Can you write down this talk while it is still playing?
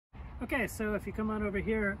Okay, so if you come on over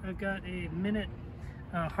here, I've got a MinION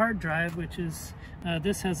hard drive, which is,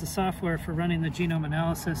 this has the software for running the genome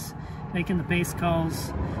analysis, making the base calls,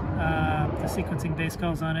 the sequencing base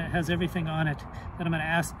calls on it. It has everything on it that I'm going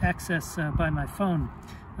to access by my phone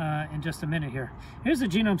in just a minute here. Here's the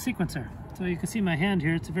genome sequencer. So you can see my hand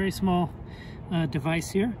here. It's a very small device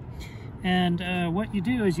here. And what you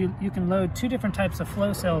do is you can load two different types of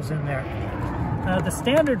flow cells in there. The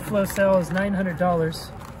standard flow cell is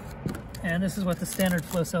 $900. And this is what the standard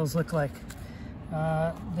flow cells look like.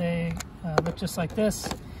 They look just like this,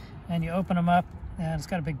 and you open them up, and it's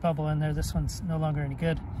got a big bubble in there. This one's no longer any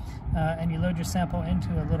good. And you load your sample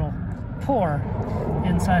into a little pore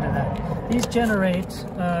inside of that. These generate,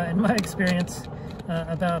 in my experience,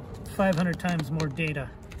 about 500 times more data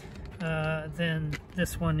than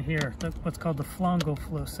this one here, what's called the Flongle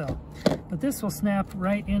flow cell. But this will snap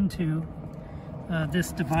right into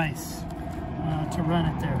this device to run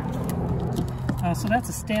it there. So that's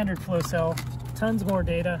a standard flow cell, tons more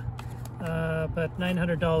data, but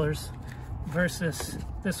 $900 versus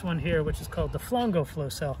this one here, which is called the Flongle flow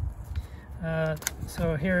cell.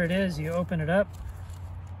 So here it is, you open it up.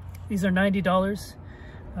 These are $90.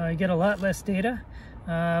 You get a lot less data,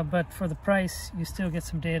 but for the price, you still get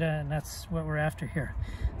some data, and that's what we're after here.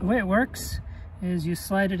 The way it works is you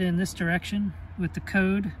slide it in this direction with the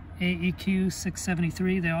code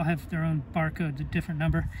AEQ673. They all have their own barcode, a different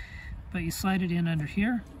number. But you slide it in under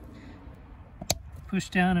here, push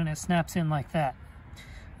down, and it snaps in like that.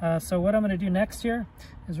 So what I'm going to do next here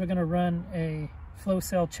is we're going to run a flow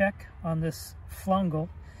cell check on this Flongle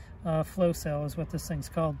flow cell, is what this thing's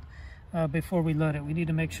called, before we load it. We need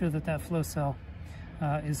to make sure that that flow cell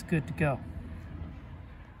is good to go.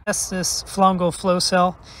 Test this Flongle flow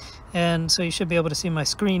cell, and so you should be able to see my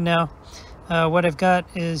screen now. What I've got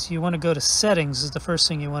is you want to go to settings is the first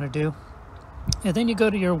thing you want to do. And then you go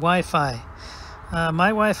to your Wi-Fi. My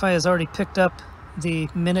Wi-Fi has already picked up the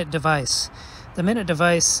MinION device. The MinION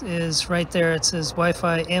device is right there. It says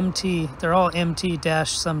Wi-Fi MT. They're all MT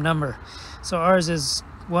dash some number. So ours is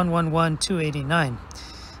 111.289.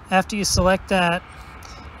 After you select that,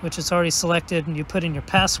 which is already selected, and you put in your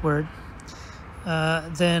password,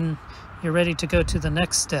 then you're ready to go to the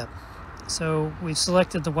next step. So we've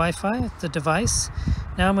selected the Wi-Fi, the device.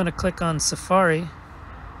 Now I'm going to click on Safari.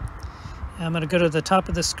 I'm going to go to the top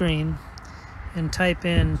of the screen and type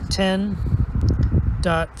in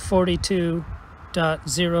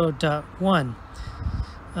 10.42.0.1.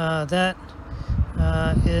 That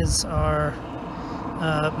is our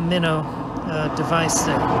MinION device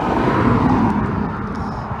there.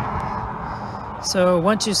 So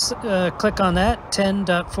once you click on that,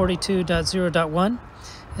 10.42.0.1,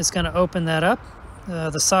 it's going to open that up,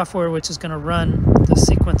 the software which is going to run the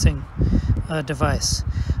sequencing device.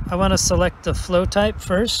 I want to select the flow type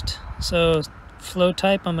first. So flow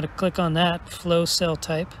type, I'm going to click on that, flow cell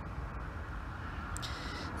type.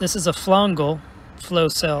 This is a Flongle flow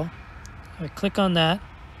cell. I click on that.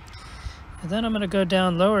 And then I'm going to go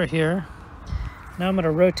down lower here. Now I'm going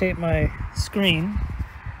to rotate my screen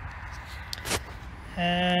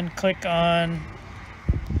and click on,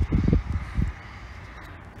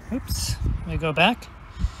 oops, let me go back.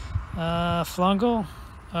 Flongle,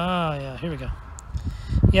 yeah, here we go.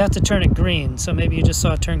 You have to turn it green, so maybe you just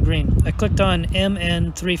saw it turn green. I clicked on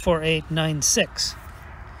MN34896.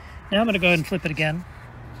 Now I'm going to go ahead and flip it again.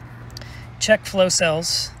 Check flow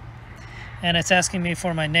cells, and it's asking me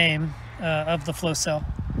for my name of the flow cell,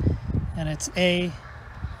 and it's AEQ,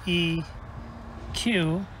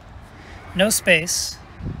 no space,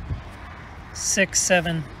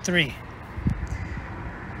 673.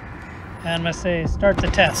 And I'm going to say start the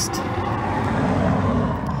test.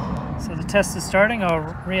 So the test is starting.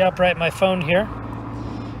 I'll re-upright my phone here.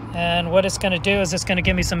 And what it's going to do is it's going to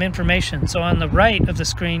give me some information. So on the right of the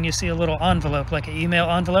screen, you see a little envelope, like an email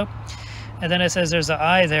envelope. And then it says there's an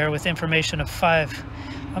I there with information of 5.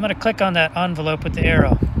 I'm going to click on that envelope with the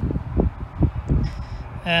arrow.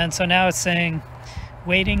 And so now it's saying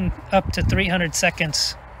waiting up to 300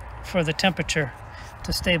 seconds for the temperature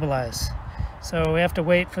to stabilize. So we have to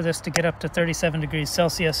wait for this to get up to 37 degrees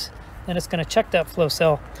Celsius. Then it's going to check that flow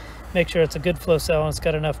cell, make sure it's a good flow cell and it's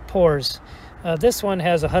got enough pores. This one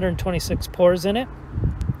has 126 pores in it,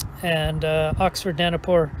 and Oxford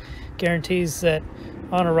Nanopore guarantees that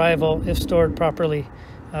on arrival, if stored properly,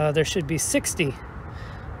 there should be 60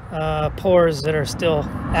 pores that are still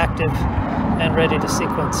active and ready to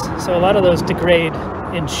sequence. So a lot of those degrade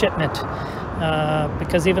in shipment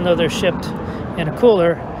because even though they're shipped in a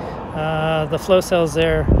cooler, the flow cells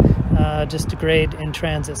there just degrade in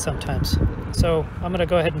transit sometimes. So I'm going to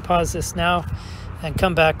go ahead and pause this now and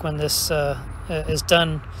come back when this is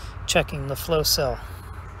done checking the flow cell.